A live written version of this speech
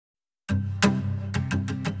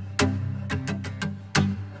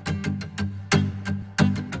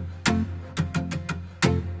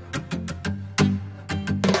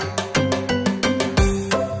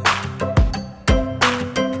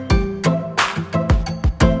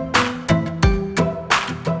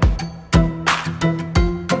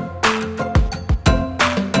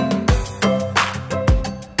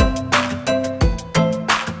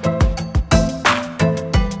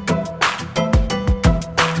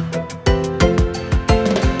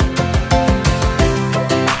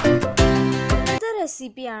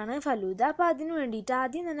റെസിപ്പിയാണ് ഫലൂദ. അപ്പോൾ അതിന് വേണ്ടിയിട്ട്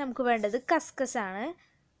ആദ്യം തന്നെ നമുക്ക് വേണ്ടത് കസ്കസാണ്.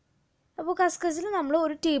 അപ്പോൾ കസ്കസിൽ നമ്മൾ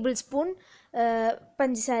 1 ടേബിൾ സ്പൂൺ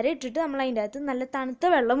പഞ്ചസാര ഇട്ടിട്ട് നമ്മൾ അതിൻ്റെ അകത്ത് നല്ല തണുത്ത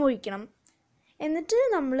വെള്ളം ഒഴിക്കണം. എന്നിട്ട്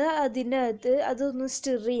നമ്മൾ അതിൻ്റെ അകത്ത് അതൊന്ന്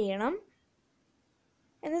സ്റ്റിർ ചെയ്യണം.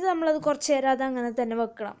 എന്നിട്ട് നമ്മളത് കുറച്ച് നേരം അത് അങ്ങനെ തന്നെ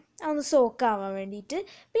വെക്കണം, അതൊന്ന് സോക്കാവാൻ വേണ്ടിയിട്ട്.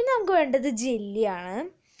 പിന്നെ നമുക്ക് വേണ്ടത് ജെല്ലിയാണ്.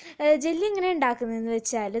 ജെല്ലി എങ്ങനെ ഉണ്ടാക്കുന്നതെന്ന്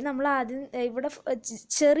വെച്ചാൽ നമ്മൾ ആദ്യം ഇവിടെ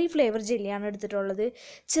ചെറി ഫ്ലേവർ ജെല്ലിയാണ് എടുത്തിട്ടുള്ളത്.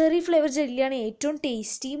 ചെറി ഫ്ലേവർ ജെല്ലിയാണ് ഏറ്റവും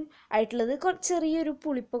ടേസ്റ്റിയും ആയിട്ടുള്ളത്. ചെറിയൊരു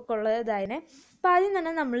പുളിപ്പൊക്കെ ഉള്ളതായതിനെ. അപ്പോൾ ആദ്യം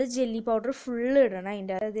തന്നെ നമ്മൾ ജെല്ലി പൗഡർ ഫുള്ള് ഇടണം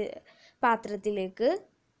അതിൻ്റെ പാത്രത്തിലേക്ക്.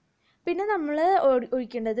 പിന്നെ നമ്മൾ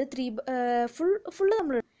ഒഴിക്കേണ്ടത് ഫുള്ള്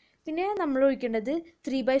നമ്മൾ പിന്നെ നമ്മൾ ഒഴിക്കേണ്ടത്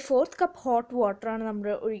 3/4 കപ്പ് ഹോട്ട് വാട്ടറാണ് നമ്മൾ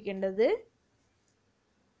ഒഴിക്കേണ്ടത്.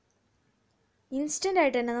 ഇൻസ്റ്റൻ്റ്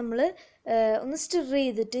ആയിട്ട് തന്നെ നമ്മൾ ഒന്ന് സ്റ്റിർ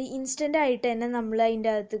ചെയ്തിട്ട് ഇൻസ്റ്റൻ്റ് ആയിട്ട് തന്നെ നമ്മൾ അതിൻ്റെ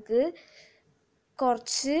അകത്തേക്ക്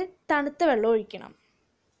കുറച്ച് തണുത്ത വെള്ളം ഒഴിക്കണം.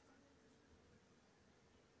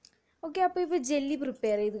 ഓക്കെ, അപ്പോൾ ഇപ്പോൾ ജെല്ലി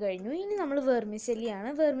പ്രിപ്പയർ ചെയ്ത് കഴിഞ്ഞു. ഇനി നമ്മൾ വെർമിസെല്ലിയാണ്.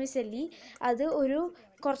 വെർമിസെല്ലി അത്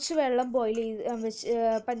കുറച്ച് വെള്ളം ബോയിൽ ചെയ്ത്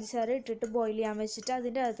പഞ്ചസാര ഇട്ടിട്ട് ബോയിൽ ചെയ്യാൻ വെച്ചിട്ട്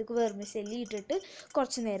അതിൻ്റെ അകത്തേക്ക് വെർമിസെല്ലി ഇട്ടിട്ട്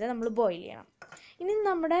കുറച്ച് നേരം നമ്മൾ ബോയിൽ ചെയ്യണം. ഇനി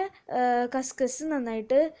നമ്മുടെ കസ്കസ്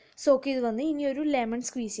നന്നായിട്ട് സോക്ക് ചെയ്ത് വന്ന് ഇനി ഒരു ലെമൺ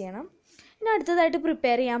സ്ക്വീസ് ചെയ്യണം. പിന്നെ അടുത്തതായിട്ട്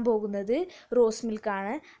പ്രിപ്പയർ ചെയ്യാൻ പോകുന്നത് റോസ്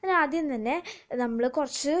മിൽക്കാണ്. അതിന് ആദ്യം തന്നെ നമ്മൾ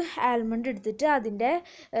കുറച്ച് ആൽമണ്ട് എടുത്തിട്ട് അതിൻ്റെ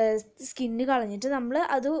സ്കിന്ന് കളഞ്ഞിട്ട് നമ്മൾ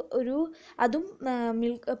അതും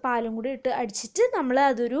പാലും കൂടി ഇട്ട് അടിച്ചിട്ട് നമ്മൾ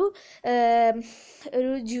അതൊരു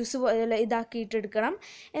ജ്യൂസ് പോലെ ഇതാക്കിയിട്ടെടുക്കണം.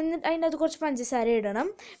 എന്നിട്ട് അതിൻ്റെ അത് കുറച്ച് പഞ്ചസാര ഇടണം.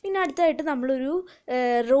 പിന്നെ അടുത്തതായിട്ട് നമ്മളൊരു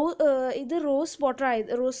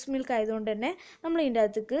റോസ് മിൽക്ക് ആയതുകൊണ്ട് തന്നെ നമ്മൾ ഇതിൻ്റെ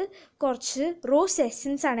അകത്തേക്ക് കുറച്ച് റോസ്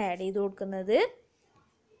എസൻസ് ആണ് ആഡ് ചെയ്ത് കൊടുക്കുന്നത്.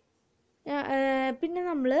 പിന്നെ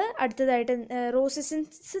നമ്മൾ അടുത്തതായിട്ട് റോസ്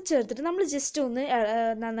എസൻസ് ചേർത്തിട്ട് നമ്മൾ ജസ്റ്റ് ഒന്ന്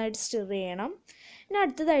നന്നായിട്ട് സ്റ്റിർ ചെയ്യണം. പിന്നെ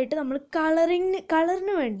അടുത്തതായിട്ട് നമ്മൾ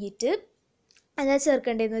കളറിന് വേണ്ടിയിട്ട് എന്താ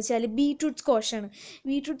ചേർക്കേണ്ടതെന്ന് വെച്ചാൽ ബീട്രൂട്ട് സ്ക്വാഷാണ്.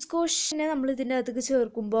 ബീട്രൂട്ട് സ്ക്വാഷിനെ നമ്മൾ ഇതിൻ്റെ അകത്തേക്ക്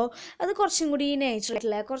ചേർക്കുമ്പോൾ അത് കുറച്ചും കൂടി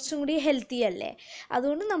നാച്ചുറൽ, കുറച്ചും കൂടി ഹെൽത്തി അല്ലേ.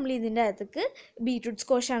 അതുകൊണ്ട് നമ്മൾ ഇതിൻ്റെ അകത്തേക്ക് ബീട്രൂട്ട്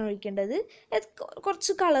സ്ക്വാഷാണ് ഒഴിക്കേണ്ടത്.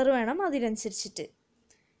 കുറച്ച് കളർ വേണം അതിനനുസരിച്ചിട്ട്.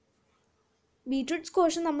 ബീട്രൂട്ട്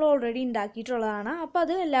സ്ക്വാഷ് നമ്മൾ ഓൾറെഡി ഉണ്ടാക്കിയിട്ടുള്ളതാണ്. അപ്പോൾ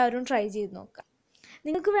അത് എല്ലാവരും ട്രൈ ചെയ്ത് നോക്കാം.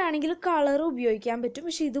 നിങ്ങൾക്ക് വേണമെങ്കിൽ കളർ ഉപയോഗിക്കാൻ പറ്റും,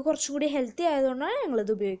 പക്ഷേ ഇത് കുറച്ചും കൂടി ഹെൽത്തി ആയതുകൊണ്ടാണ്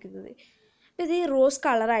ഞങ്ങളിത് ഉപയോഗിക്കുന്നത്. അപ്പോൾ ഇത് റോസ്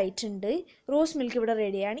കളറായിട്ടുണ്ട്. റോസ് മിൽക്ക് ഇവിടെ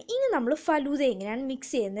റെഡിയാണ്. ഇനി നമ്മൾ ഫലൂദ എങ്ങനെയാണ്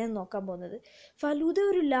മിക്സ് ചെയ്യുന്നതെന്ന് നോക്കാൻ പോകുന്നത്. ഫലൂദ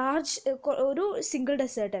ഒരു സിംഗിൾ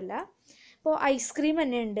ഡെസേർട്ട് അല്ല. ഇപ്പോൾ ഐസ്ക്രീം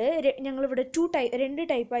തന്നെ ഉണ്ട്. ഞങ്ങളിവിടെ 2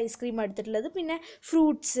 ടൈപ്പ് ഐസ്ക്രീം എടുത്തിട്ടുള്ളത്. പിന്നെ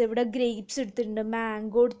ഫ്രൂട്ട്സ് ഇവിടെ ഗ്രേപ്സ് എടുത്തിട്ടുണ്ട്,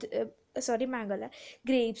 മാംഗോ അല്ല,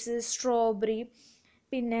 ഗ്രേപ്സ്, സ്ട്രോബെറി,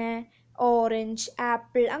 പിന്നെ ഓറഞ്ച്,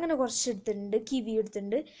 ആപ്പിൾ, അങ്ങനെ കുറച്ച് എടുത്തിട്ടുണ്ട്, കിവി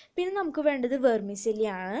എടുത്തിട്ടുണ്ട്. പിന്നെ നമുക്ക് വേണ്ടത്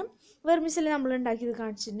വെർമിസെല്ലിയാണ്. വെർമിസെല്ലി നമ്മൾ ഉണ്ടാക്കിയത്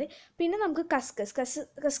കാണിച്ചിട്ടുണ്ട്. പിന്നെ നമുക്ക്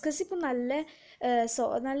കസ്കസ് ഇപ്പോൾ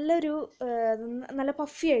നല്ല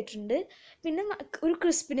പഫി ആയിട്ടുണ്ട്. പിന്നെ ഒരു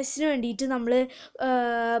ക്രിസ്പിനെസ്സിന് വേണ്ടിയിട്ട് നമ്മൾ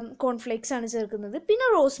കോൺഫ്ലേക്സ് ആണ് ചേർക്കുന്നത്. പിന്നെ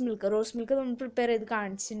റോസ് മിൽക്ക് നമ്മൾ പ്രിപ്പയർ ചെയ്ത്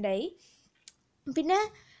കാണിച്ചിട്ടുണ്ടായി. പിന്നെ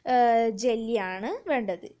ജെല്ലിയാണ്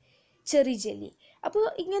വേണ്ടത്, ചെറി ജെല്ലി. അപ്പോൾ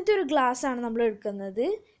ഇങ്ങനത്തെ ഒരു ഗ്ലാസ്സാണ് നമ്മൾ എടുക്കുന്നത്.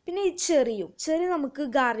 പിന്നെ ഈ ചെറി നമുക്ക്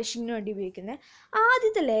ഗാർണിഷിങ്ങിന് വേണ്ടി ഉപയോഗിക്കുന്നത്.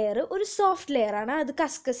 ആദ്യത്തെ ലെയർ ഒരു സോഫ്റ്റ് ലെയറാണ്, അത്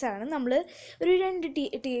കസ്കസാണ്. നമ്മൾ ഒരു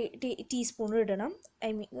 2 ടീസ്പൂൺ ഇടണം.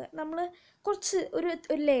 നമ്മൾ കുറച്ച്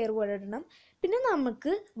ഒരു ലെയർ പോലെ ഇടണം. പിന്നെ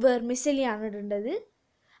നമുക്ക് വെർമിസെല്ലിയാണ് ഇടേണ്ടത്.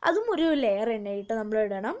 അതും ഒരു ലെയർ എണ്ണയിട്ട് നമ്മൾ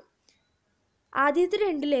ഇടണം. ആദ്യത്തെ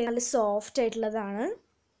 2 ലെയർ നല്ല സോഫ്റ്റ് ആയിട്ടുള്ളതാണ്.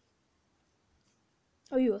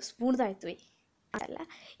 അയ്യോ, സ്പൂൺ താഴ്ത്തുപോയി. അല്ല,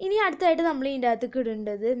 ഇനി അടുത്തായിട്ട് നമ്മൾ ഇതിൻ്റെ അകത്തേക്ക്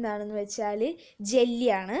ഇടേണ്ടത് എന്താണെന്ന് വെച്ചാൽ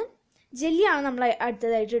ജെല്ലിയാണ് നമ്മൾ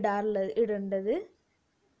അടുത്തതായിട്ട് ഇടേണ്ടത്.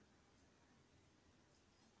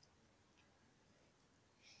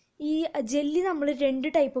 ഈ ജെല്ലി നമ്മൾ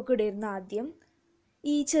 2 ടൈപ്പൊക്കെ ഇടായിരുന്നു ആദ്യം.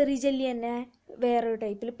 ഈ ചെറി ജെല്ലി തന്നെ വേറൊരു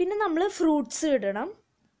ടൈപ്പിൽ. പിന്നെ നമ്മൾ ഫ്രൂട്ട്സ് ഇടണം.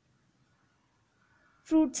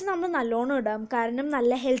 ഫ്രൂട്ട്സ് നമ്മൾ നല്ലോണം ഇടാം, കാരണം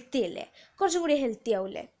നല്ല ഹെൽത്തി അല്ലേ, കുറച്ചും കൂടി ഹെൽത്തി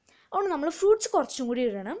ആവില്ലേ. അതുകൊണ്ട് നമ്മൾ ഫ്രൂട്ട്സ് കുറച്ചും കൂടി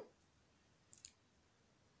ഇടണം.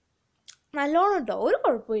 നല്ലോണം കേട്ടോ, ഒരു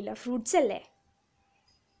കുഴപ്പമില്ല, ഫ്രൂട്ട്സ് അല്ലേ.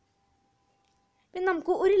 പിന്നെ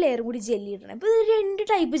നമുക്ക് ഒരു ലെയർ കൂടി ജെല്ലി ഇടണം. ഇപ്പോൾ ഇത് 2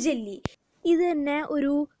 ടൈപ്പ് ജെല്ലി. ഇത് തന്നെ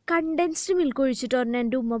ഒരു കണ്ടൻസ്ഡ് മിൽക്ക് ഒഴിച്ചിട്ട് പറഞ്ഞാൽ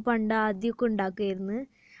എൻ്റെ ഉമ്മ പണ്ട് ആദ്യമൊക്കെ ഉണ്ടാക്കുമായിരുന്നു.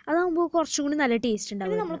 അതാകുമ്പോൾ കുറച്ചും കൂടി നല്ല ടേസ്റ്റ്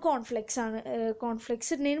ഉണ്ടാവും. നമ്മൾ കോൺഫ്ലെക്സ്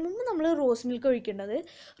ഇടുന്നതിന് മുമ്പ് നമ്മൾ റോസ് മിൽക്ക് ഒഴിക്കേണ്ടത്.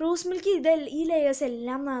 റോസ് മിൽക്ക് ഈ ലെയേഴ്സ്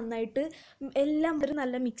എല്ലാം നന്നായിട്ട്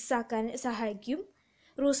നല്ല മിക്സ് ആക്കാൻ സഹായിക്കും.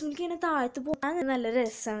 റോസ് മിൽക്ക് ഇങ്ങനെ താഴത്ത് പോകാൻ നല്ല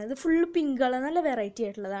രസമാണ്. ഇത് ഫുള്ള് പിങ്ക് കളർ, നല്ല വെറൈറ്റി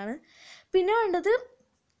ആയിട്ടുള്ളതാണ്. പിന്നെ വേണ്ടത്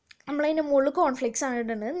നമ്മളതിൻ്റെ മുകളിൽ കോൺഫ്ലെക്സ് ആണ്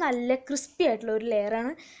ഇടുന്നത്. നല്ല ക്രിസ്പി ആയിട്ടുള്ള ഒരു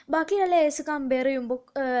ലെയറാണ്. ബാക്കിയുള്ള ലെയേഴ്സ് കമ്പയർ ചെയ്യുമ്പോൾ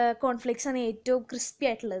കോൺഫ്ലെക്സ് ആണ് ഏറ്റവും ക്രിസ്പി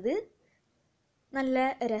ആയിട്ടുള്ളത്. നല്ല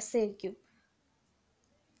രസമായിരിക്കും.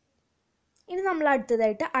 ഇനി നമ്മൾ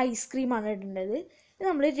അടുത്തതായിട്ട് ഐസ്ക്രീമാണ് ഇടേണ്ടത്.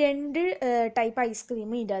 നമ്മൾ 2 ടൈപ്പ് ഐസ്ക്രീം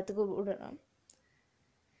ഇതിൻ്റെ അകത്ത് ഇടണം.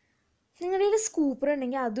 നിങ്ങളുടെ കയ്യിൽ സ്കൂപ്പർ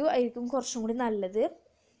ഉണ്ടെങ്കിൽ അതും ആയിരിക്കും കുറച്ചും കൂടി നല്ലത്.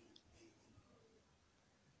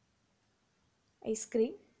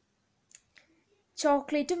 ഐസ്ക്രീം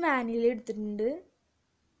ചോക്ലേറ്റും വാനിലയും എടുത്തിട്ടുണ്ട്.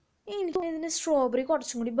 എനിക്ക് ഇതിന് സ്ട്രോബെറി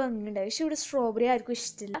കുറച്ചും കൂടി ഭംഗിയുണ്ടായി. പക്ഷെ ഇവിടെ സ്ട്രോബെറി ആർക്കും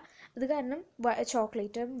ഇഷ്ടമില്ല. അത് കാരണം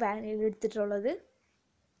ചോക്ലേറ്റും വാനിലയും എടുത്തിട്ടുള്ളത്.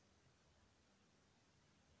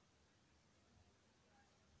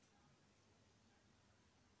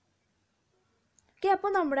 ഓക്കെ,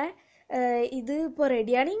 അപ്പോൾ നമ്മുടെ ഇത് ഇപ്പോൾ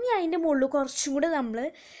റെഡിയാണ്. ഇനി അതിൻ്റെ മുകളിൽ കുറച്ചും കൂടെ നമ്മൾ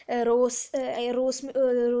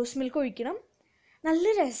റോസ് മിൽക്ക് ഒഴിക്കണം. നല്ല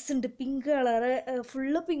രസമുണ്ട്. പിങ്ക് കളറ്,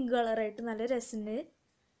 ഫുള്ള് പിങ്ക് കളറായിട്ട് നല്ല രസമുണ്ട്.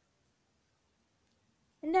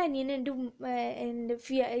 എൻ്റെ അനിയൻ എൻ്റെ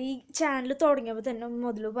ഈ ചാനൽ തുടങ്ങിയപ്പോൾ തന്നെ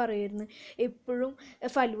മുതൽ പറയുമായിരുന്നു എപ്പോഴും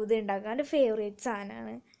ഫലൂദ ഉണ്ടാക്കാൻ. എൻ്റെ ഫേവറേറ്റ്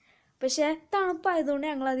സാധനമാണ്. പക്ഷേ തണുപ്പായതുകൊണ്ട്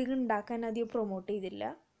ഞങ്ങളധികം ഉണ്ടാക്കാൻ അധികം പ്രൊമോട്ട് ചെയ്തില്ല.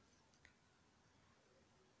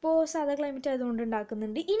 ഇപ്പോൾ സാധാ ക്ലൈമറ്റ് ആയതുകൊണ്ട്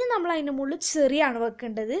ഉണ്ടാക്കുന്നുണ്ട്. ഇനി നമ്മൾ അതിൻ്റെ മുകളിൽ ചെറിയാണ്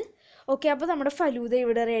വെക്കേണ്ടത്. ഓക്കെ, അപ്പോൾ നമ്മുടെ ഫലൂദ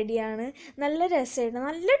ഇവിടെ റെഡിയാണ്. നല്ല രസമായിട്ട്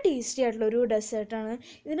നല്ല ടേസ്റ്റി ആയിട്ടുള്ളൊരു ഡെസേർട്ടാണ്.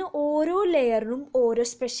 ഇതിന് ഓരോ ലെയറിനും ഓരോ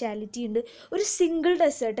സ്പെഷ്യാലിറ്റി ഉണ്ട്. ഒരു സിംഗിൾ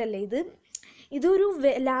ഡെസേർട്ട് അല്ലേ ഇത്. ഇതൊരു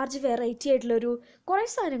ലാർജ് വെറൈറ്റി ആയിട്ടുള്ളൊരു കുറേ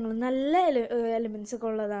സാധനങ്ങൾ നല്ല എലിമെൻറ്റ്സ് ഒക്കെ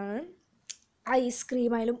ഉള്ളതാണ്.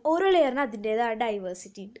 ഐസ്ക്രീം ആയാലും ഓരോ ലെയറിനും അതിൻ്റേതായ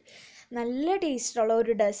ഡൈവേഴ്സിറ്റി ഉണ്ട്. നല്ല ടേസ്റ്റുള്ള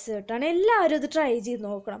ഒരു ഡെസേർട്ടാണ്. എല്ലാവരും ഇത് ട്രൈ ചെയ്ത്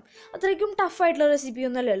നോക്കണം. അത്രയ്ക്കും ടഫായിട്ടുള്ള റെസിപ്പി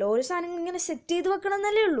ഒന്നുമല്ലല്ലോ. ഓരോ സാധനങ്ങൾ ഇങ്ങനെ സെറ്റ് ചെയ്ത് വെക്കണം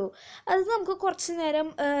എന്നല്ലേ ഉള്ളൂ. അത് നമുക്ക് കുറച്ച് നേരം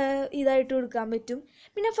ഇതായിട്ട് എടുക്കാൻ പറ്റും.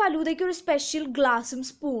 പിന്നെ ഫലൂദയ്ക്ക് ഒരു സ്പെഷ്യൽ ഗ്ലാസും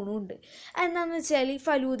സ്പൂണും ഉണ്ട്. എന്താണെന്ന് വെച്ചാൽ ഈ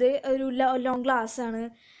ഫലൂദ ഒരു ലോങ് ഗ്ലാസ്സാണ്.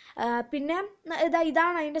 പിന്നെ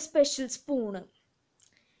ഇതാണ് അതിൻ്റെ സ്പെഷ്യൽ സ്പൂണ്.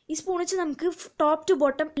 ഈ സ്പൂൺ വെച്ച് നമുക്ക് ടോപ്പ് ടു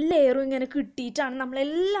ബോട്ടം ലെയറും ഇങ്ങനെ കിട്ടിയിട്ടാണ്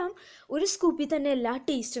നമ്മളെല്ലാം ഒരു സ്കൂപ്പിൽ തന്നെ എല്ലാ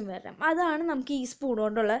ടേസ്റ്റും വരണം. അതാണ് നമുക്ക് ഈ സ്പൂൺ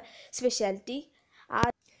കൊണ്ടുള്ള സ്പെഷ്യാലിറ്റി.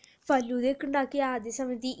 ഫലൂദയൊക്കെ ഉണ്ടാക്കിയ ആദ്യ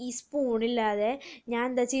സമയത്ത് ഈ സ്പൂണില്ലാതെ ഞാൻ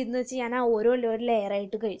എന്താ ചെയ്തതെന്ന് വെച്ചാൽ ഞാൻ ഓരോ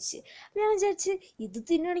ലെയറായിട്ട് കഴിച്ച്. അപ്പോൾ ഞാൻ വിചാരിച്ച് ഇത്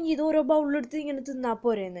തിന്നുകയാണെങ്കിൽ ഇത് ഓരോ ബൗളിലെടുത്ത് ഇങ്ങനെ തിന്നാൽ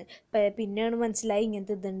പോരെയെന്ന്. പിന്നെയാണ് മനസ്സിലായി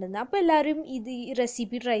ഇങ്ങനത്തെ ഇതുണ്ടെന്ന്. അപ്പോൾ എല്ലാവരും ഈ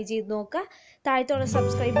റെസിപ്പി ട്രൈ ചെയ്ത് നോക്കുക. താഴത്തുള്ള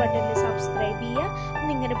സബ്സ്ക്രൈബ് ബട്ടണിൽ സബ്സ്ക്രൈബ് ചെയ്യുക.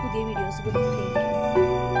 ഇങ്ങനെ പുതിയ വീഡിയോസ് കൊടുക്കും.